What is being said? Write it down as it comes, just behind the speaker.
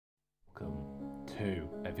to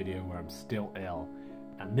a video where I'm still ill,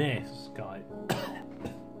 and this guy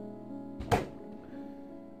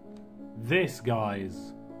this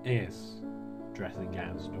guys is Dressing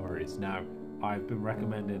Gown Stories. Now I've been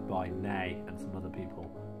recommended by Nay and some other people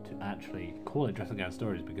to actually call it Dressing Gown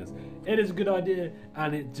Stories because it is a good idea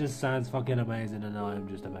and it just sounds fucking amazing, and I am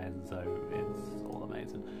just amazing, so it's all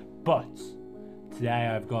amazing. But today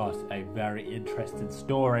I've got a very interesting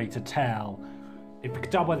story to tell. If you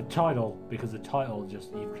can tell by the title, because the title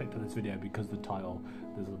just, you've clicked on this video because the title,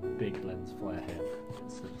 there's a big lens flare here.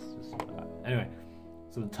 It's just like that. Anyway,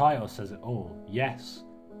 so the title says it all. Yes,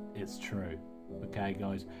 it's true. Okay,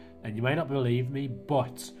 guys, and you may not believe me,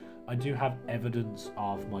 but I do have evidence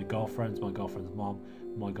of my girlfriend's mom,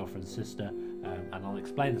 my girlfriend's sister, and I'll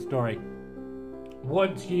explain the story.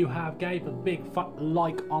 Once you have gave a big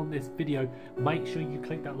like on this video, make sure you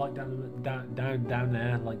click that like down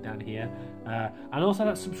there, like down here, and also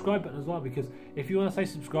that subscribe button as well, because if you want to say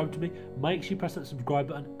subscribe to me, make sure you press that subscribe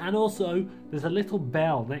button, and also there's a little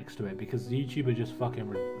bell next to it, because YouTube are just fucking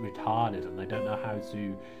retarded and they don't know how to,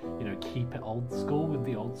 you know, keep it old school with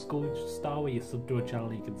the old school style where you sub to a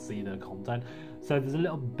channel, you can see the content. So there's a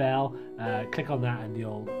little bell, click on that and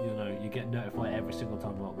you get notified every single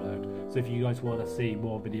time I upload. So if you guys want to see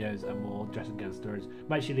more videos and more Dressing Gown Stories,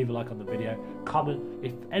 make sure you leave a like on the video, comment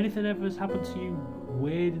if anything ever has happened to you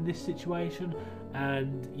weird in this situation,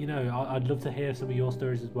 and you know, I'd love to hear some of your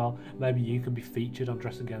stories as well. Maybe you can be featured on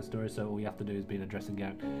Dressing Gown Stories, so all you have to do is be in a dressing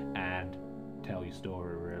gown and tell your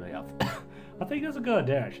story, really. I think that's a good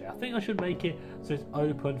idea, actually. I think I should make it so it's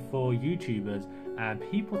open for YouTubers and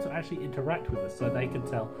people to actually interact with us, so they can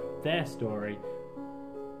tell their story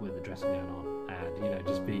with the dressing gown on, and you know,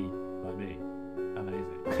 just be like me.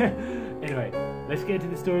 Amazing. Anyway, let's get into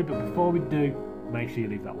the story, but before we do, make sure you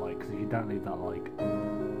leave that like, because if you don't leave that like,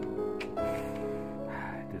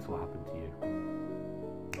 this will happen to you.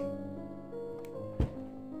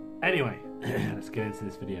 Anyway, let's get into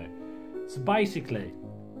this video. So basically,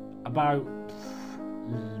 about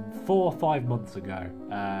 4 or 5 months ago,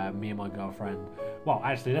 me and my girlfriend, well,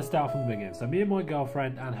 actually, let's start from the beginning. So me and my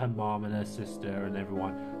girlfriend and her mom and her sister and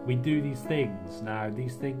everyone, we do these things. Now,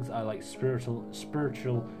 these things are like spiritual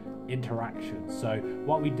interactions. So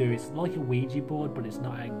what we do, it's like a Ouija board, but it's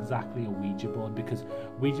not exactly a Ouija board, because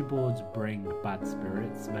Ouija boards bring bad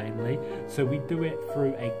spirits mainly. So we do it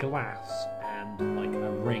through a glass and like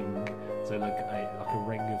a ring. So like a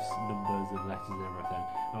ring of numbers and letters and everything.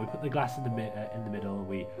 And we put the glass in the middle, and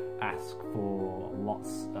we ask for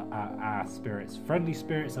lots our spirits, friendly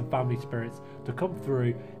spirits and family spirits, to come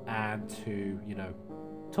through and to, you know,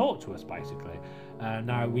 talk to us basically.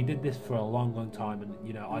 Now we did this for a long time, and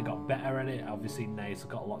you know, I got better at it. Obviously Nay's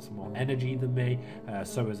got lots more energy than me,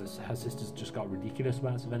 so has her sister's just got ridiculous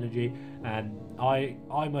amounts of energy, and I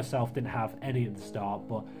myself didn't have any at the start,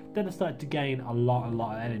 but then I started to gain a lot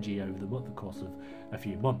of energy over the course of a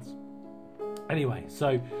few months. Anyway,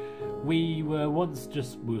 so we were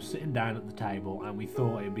sitting down at the table, and we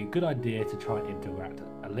thought it'd be a good idea to try and interact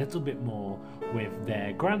a little bit more with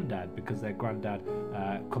their granddad, because their granddad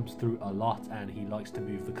comes through a lot, and he likes to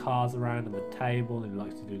move the cars around on the table, and he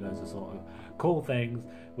likes to do loads of sort of cool things,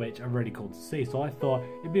 which are really cool to see. So I thought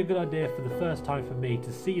it'd be a good idea for the first time for me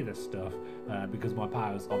to see this stuff, because my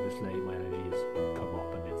powers, obviously, my energy has come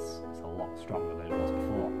up, and it's a lot stronger than it was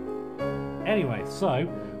before. Anyway, so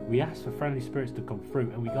we asked for friendly spirits to come through,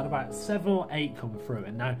 and we got about 7 or 8 come through.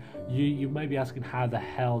 And now you may be asking, how the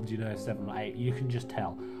hell do you know 7 or 8? You can just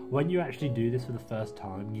tell. When you actually do this for the first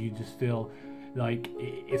time, you just feel like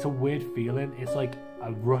it's a weird feeling. It's like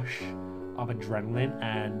a rush of adrenaline,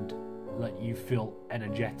 and like you feel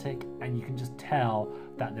energetic, and you can just tell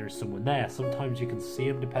that there's someone there. Sometimes you can see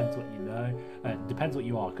them, depends what you know, depends what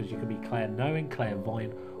you are, because you can be clair-knowing,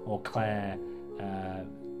 clairvoyant, or clair...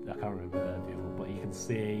 I can't remember the other one, but you can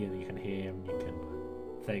see and you can hear and you can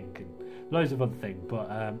think and loads of other things.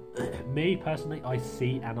 But me personally, I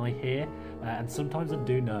see and I hear, and sometimes I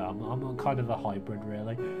do know. I'm kind of a hybrid,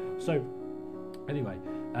 really. So anyway,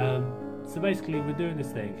 so basically we're doing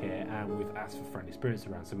this thing here, and we've asked for friendly spirits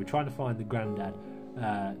around. So we're trying to find the granddad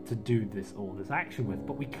to do all this action with,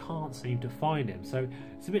 but we can't seem to find him. So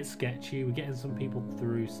it's a bit sketchy. We're getting some people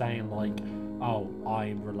through saying like, oh,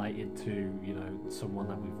 I'm related to, you know, someone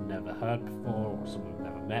that we've never heard before, or someone we've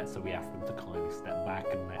never met. So we asked them to kindly step back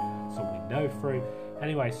and let someone we know through.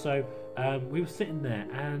 Anyway, so we were sitting there,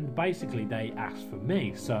 and basically they asked for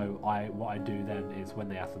me. So what I do then is, when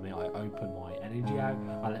they ask for me, I open my energy out.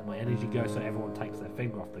 I let my energy go, so everyone takes their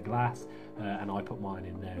finger off the glass, and I put mine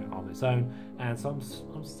in there on its own. And so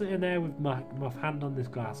I'm sitting there with my hand on this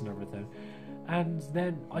glass and everything, and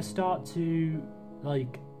then I start to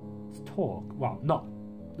to talk.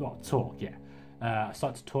 Well, talk, yeah. I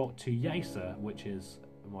started to talk to Yasa, which is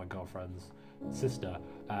my girlfriend's sister,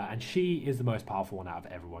 and she is the most powerful one out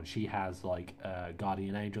of everyone. She has like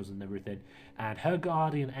guardian angels and everything, and her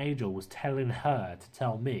guardian angel was telling her to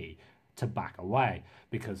tell me to back away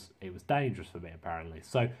because it was dangerous for me, apparently.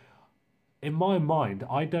 So in my mind,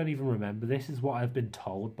 I don't even remember. This is what I've been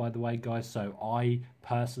told, by the way, guys. So I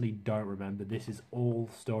personally don't remember. This is all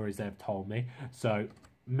stories they've told me. So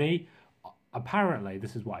me, apparently,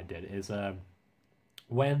 this is what I did, is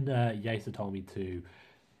when Yasa told me to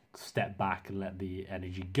step back and let the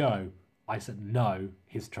energy go, I said, no,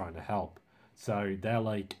 he's trying to help. So they're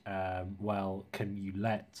like, well, can you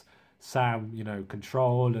let Sam, you know,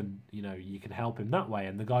 control, and, you know, you can help him that way?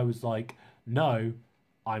 And the guy was like, no,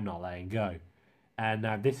 I'm not letting go. And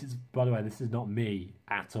now this is, by the way, this is not me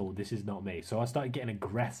at all. This is not me. So I started getting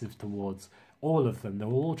aggressive towards all of them. They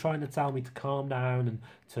were all trying to tell me to calm down and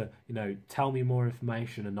to, you know, tell me more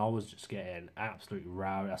information. And I was just getting absolutely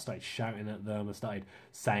rowdy. I started shouting at them. I started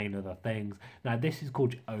saying other things. Now this is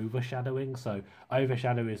called overshadowing. So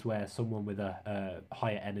overshadow is where someone with a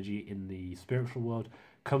higher energy in the spiritual world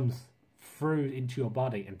comes through into your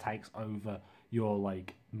body and takes over your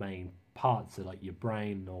like main parts, so like your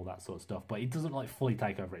brain and all that sort of stuff, but it doesn't like fully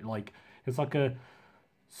take over it. Like it's like a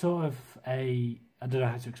sort of I don't know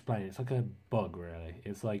how to explain it. It's like a bug, really.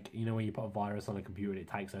 It's like, you know, when you put a virus on a computer and it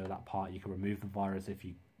takes over that part, you can remove the virus if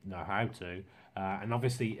you know how to, and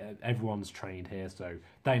obviously everyone's trained here, so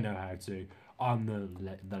they know how to. I'm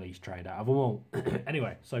the least trained out of them all.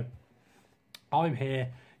 Anyway, so I'm here,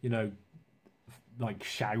 you know, like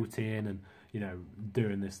shouting and, you know,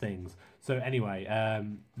 doing these things. So anyway,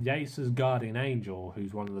 Yasa's guardian angel,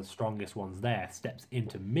 who's one of the strongest ones there, steps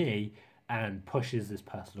into me and pushes this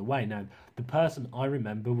person away. Now, the person I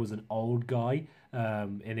remember was an old guy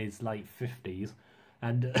in his late 50s,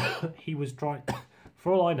 and he was trying,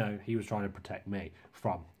 for all I know, he was trying to protect me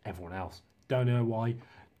from everyone else. Don't know why,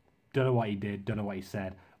 don't know what he did, don't know what he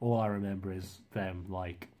said. All I remember is them,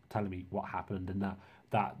 like, telling me what happened, and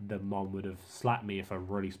that the mom would have slapped me if I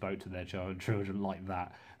really spoke to their children like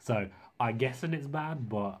that. So I'm guessing it's bad,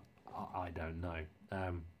 but I don't know.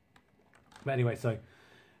 But anyway, so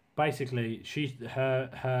basically,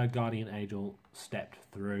 her guardian angel stepped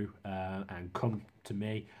through and come to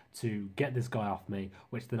me to get this guy off me.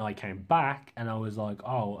 Which then I came back and I was like,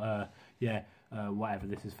 oh yeah. Whatever,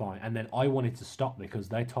 this is fine. And then I wanted to stop because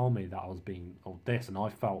they told me that I was being all this, and I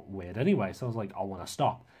felt weird anyway. So I was like, I want to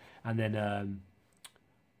stop. And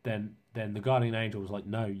then the guardian angel was like,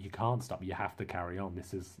 no, you can't stop. You have to carry on.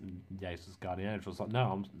 This is Jesus' guardian angel. I was like,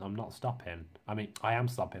 no, I'm not stopping. I mean, I am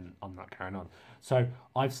stopping. I'm not carrying on. So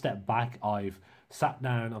I've stepped back. I've sat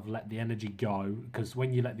down. I've let the energy go, because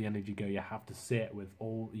when you let the energy go, you have to sit with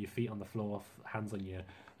all your feet on the floor, hands on your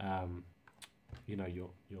you know, your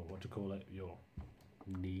what do you call it? Your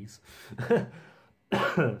knees.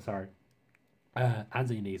 Sorry. Hands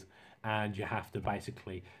on your knees. And you have to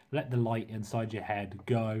basically let the light inside your head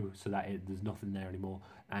go so that there's nothing there anymore,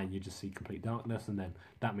 and you just see complete darkness, and then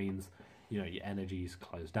that means, you know, your energy's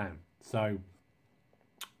closed down. So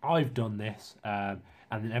I've done this, and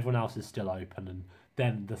then everyone else is still open, and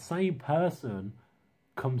then the same person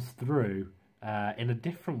comes through in a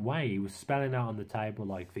different way. He was spelling out on the table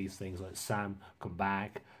like these things like Sam, come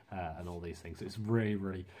back, and all these things. It's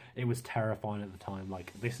really, it was terrifying at the time.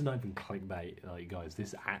 Like, this is not even clickbait, like, guys,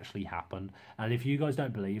 this actually happened. And if you guys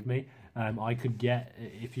don't believe me, I could get,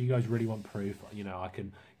 if you guys really want proof, you know, I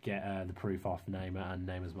can get the proof off Namer and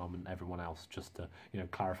Namer's mum and everyone else, just to, you know,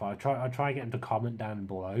 clarify. I try to get them to comment down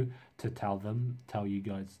below to tell you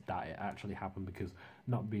guys that it actually happened, because,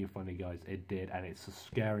 not being funny, guys, it did, and it's a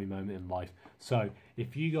scary moment in life. So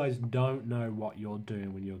if you guys don't know what you're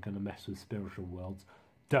doing when you're going to mess with spiritual worlds,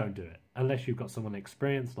 don't do it unless you've got someone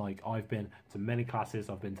experienced. Like, I've been to many classes,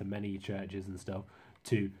 I've been to many churches and stuff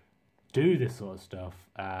to do this sort of stuff,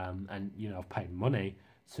 and, you know, I've paid money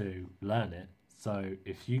to learn it. So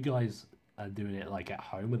if you guys are doing it like at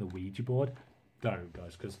home with a Ouija board, don't,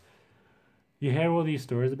 guys, because you hear all these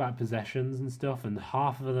stories about possessions and stuff, and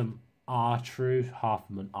half of them are true, half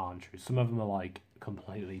of them aren't true. Some of them are like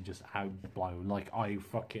completely just outblown. Like,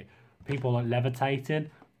 people like levitating.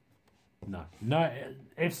 No,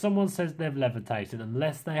 if someone says they've levitated,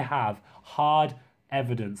 unless they have hard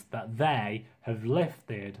evidence that they have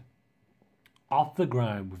lifted off the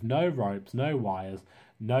ground with no ropes, no wires,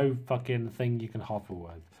 no fucking thing you can hover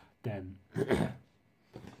with, then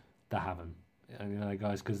they haven't. You know,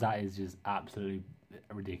 guys, because that is just absolutely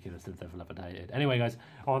ridiculous if they've levitated. Anyway, guys,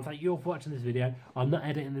 I want to thank you all for watching this video. I'm not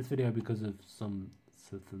editing this video because of some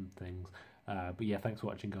things. But yeah, thanks for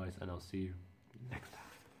watching, guys, and I'll see you next time.